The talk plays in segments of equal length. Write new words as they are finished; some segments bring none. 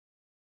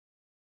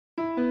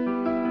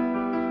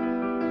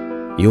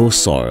Your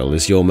soil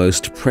is your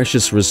most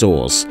precious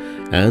resource,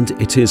 and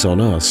it is on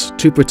us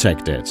to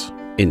protect it.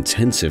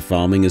 Intensive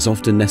farming is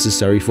often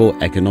necessary for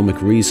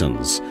economic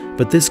reasons,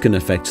 but this can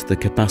affect the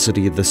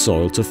capacity of the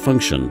soil to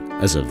function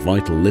as a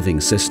vital living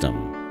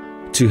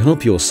system. To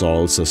help your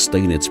soil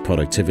sustain its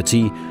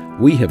productivity,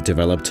 we have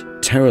developed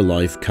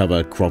TerraLife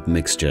cover crop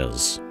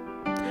mixtures.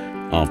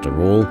 After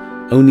all,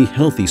 only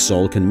healthy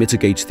soil can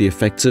mitigate the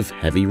effects of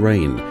heavy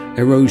rain,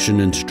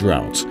 erosion and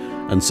drought,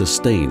 and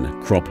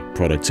sustain crop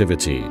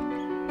productivity.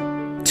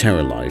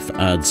 TerraLife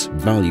adds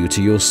value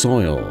to your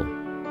soil.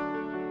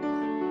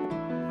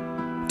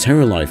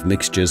 TerraLife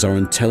mixtures are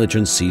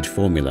intelligent seed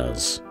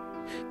formulas.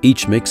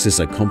 Each mix is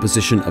a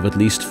composition of at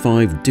least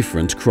 5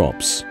 different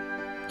crops.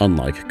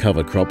 Unlike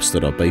cover crops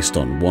that are based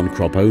on one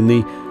crop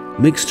only,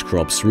 mixed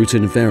crops root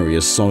in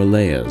various soil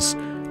layers,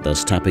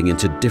 thus tapping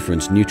into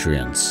different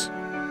nutrients.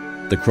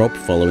 The crop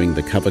following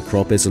the cover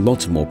crop is a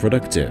lot more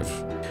productive.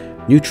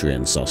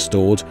 Nutrients are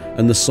stored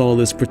and the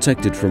soil is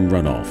protected from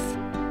runoff,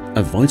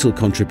 a vital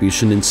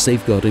contribution in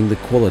safeguarding the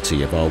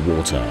quality of our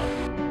water.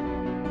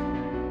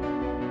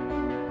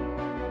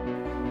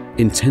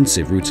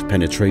 Intensive root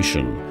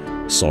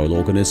penetration, soil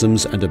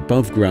organisms and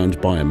above-ground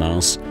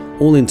biomass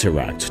all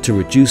interact to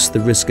reduce the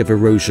risk of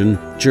erosion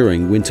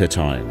during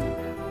wintertime.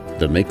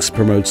 The mix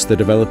promotes the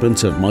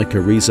development of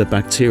mycorrhiza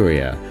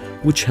bacteria,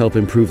 which help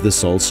improve the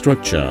soil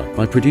structure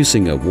by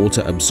producing a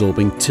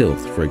water-absorbing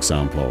tilth, for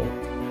example.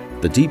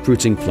 The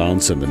deep-rooting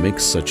plants in the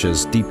mix, such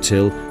as deep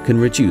till, can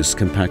reduce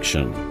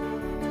compaction.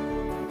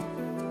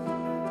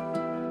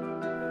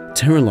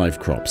 TerraLife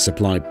crops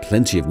supply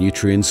plenty of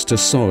nutrients to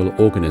soil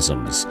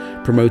organisms,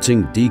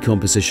 promoting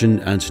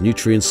decomposition and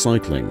nutrient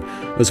cycling,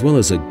 as well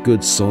as a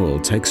good soil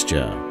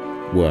texture.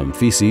 Worm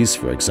feces,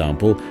 for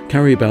example,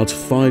 carry about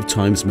 5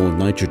 times more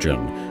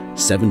nitrogen,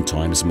 7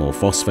 times more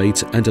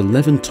phosphate and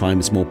 11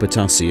 times more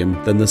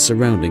potassium than the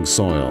surrounding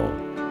soil.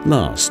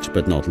 Last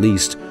but not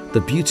least,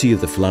 the beauty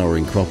of the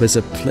flowering crop is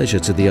a pleasure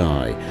to the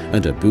eye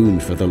and a boon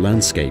for the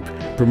landscape,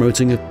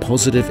 promoting a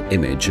positive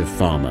image of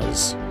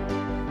farmers.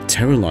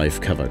 TerraLife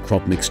cover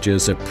crop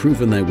mixtures have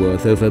proven their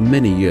worth over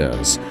many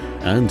years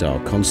and are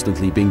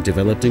constantly being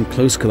developed in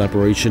close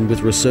collaboration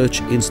with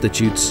research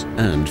institutes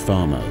and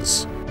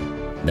farmers.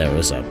 There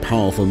is a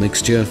powerful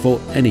mixture for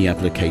any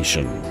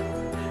application.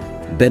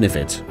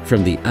 Benefit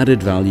from the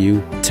added value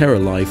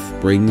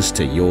TerraLife brings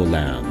to your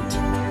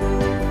land.